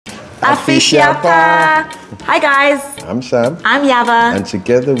Afishiapa. Hi guys. I'm Sam. I'm Yava. And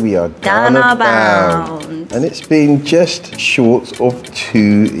together we are Ghana Bound. And it's been just short of 2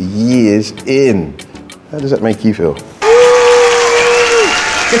 years in. How does that make you feel?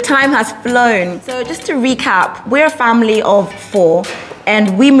 The time has flown. So just to recap, we're a family of 4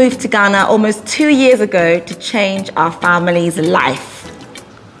 and we moved to Ghana almost 2 years ago to change our family's life.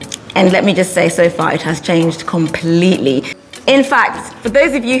 And let me just say, so far it has changed completely. In fact, for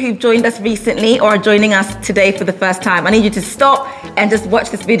those of you who've joined us recently or are joining us today for the first time, I need you to stop and just watch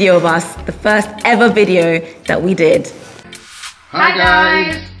this video of us, the first ever video that we did. Hi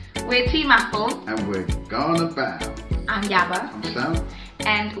guys, we're Team Apple. And we're Ghana Bound. I'm Yaba. I'm Sam.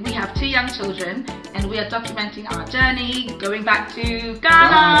 And we have 2 young children and we are documenting our journey going back to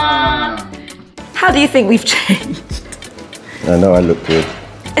Ghana. How do you think we've changed? I know I look good.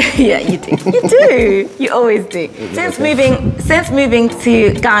 Yeah, you do. You do. You always do. Since moving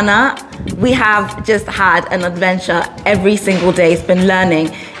to Ghana, we have just had an adventure every single day. It's been learning,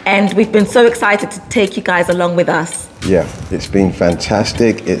 and we've been so excited to take you guys along with us. Yeah, it's been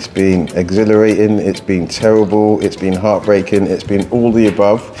fantastic. It's been exhilarating. It's been terrible. It's been heartbreaking. It's been all the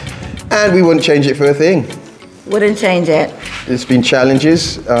above, and we wouldn't change it for a thing. Wouldn't change it. There's been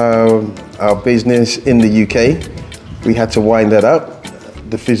challenges. Our business in the UK, we had to wind that up.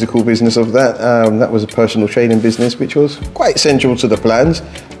 The physical business of that. That was a personal training business, which was quite central to the plans,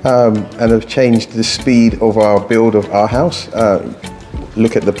 and have changed the speed of our build of our house.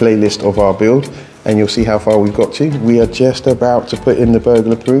 Look at the playlist of our build, and you'll see how far we've got to. We are just about to put in the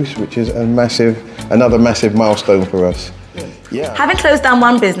burglar proofs, which is another massive milestone for us. Yeah. Having closed down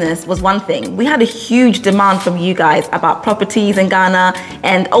one business was one thing. We had a huge demand from you guys about properties in Ghana,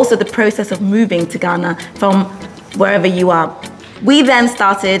 and also the process of moving to Ghana from wherever you are. We then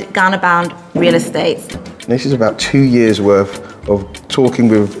started Ghana Bound Real Estate. This is about 2 years worth of talking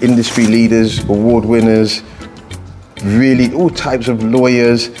with industry leaders, award winners, really all types of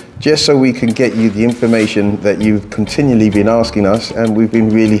lawyers, just so we can get you the information that you've continually been asking us, and we've been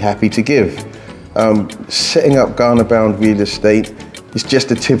really happy to give. Setting up Ghana Bound Real Estate is just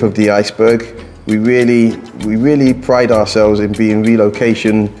the tip of the iceberg. We really pride ourselves in being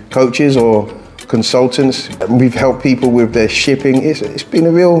relocation coaches or consultants. We've helped people with their shipping. It's been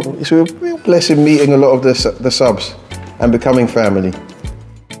a real blessing meeting a lot of the subs and becoming family.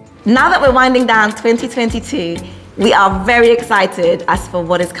 Now that we're winding down 2022, we are very excited as for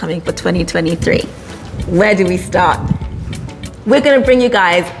what is coming for 2023. Where do we start? We're going to bring you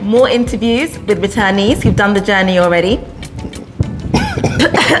guys more interviews with returnees who've done the journey already.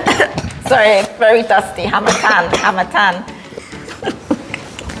 Sorry, it's very dusty. Hamatan.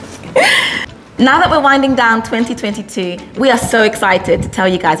 Now that we're winding down 2022, we are so excited to tell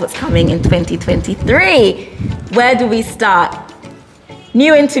you guys what's coming in 2023. Where do we start?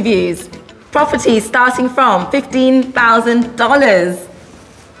 New interviews, properties starting from $15,000.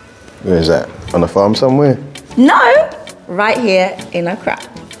 Where is that? On a farm somewhere? No, right here in Accra.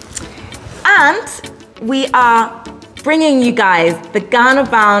 And we are bringing you guys the Ghana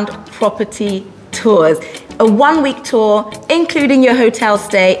Bound Property Tours. A 1-week tour, including your hotel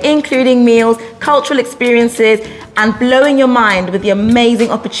stay, including meals, cultural experiences, and blowing your mind with the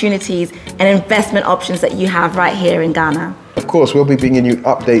amazing opportunities and investment options that you have right here in Ghana. Of course, we'll be bringing you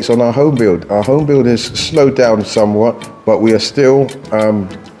updates on our home build. Our home build has slowed down somewhat, but we are still,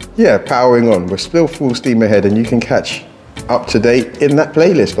 powering on. We're still full steam ahead, and you can catch up to date in that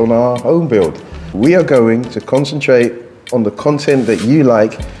playlist on our home build. We are going to concentrate on the content that you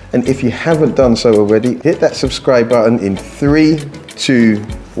like, and if you haven't done so already, hit that subscribe button in 3, 2,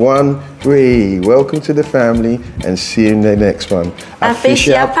 1. Welcome to the family, and see you in the next one.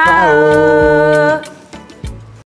 Afishiapa.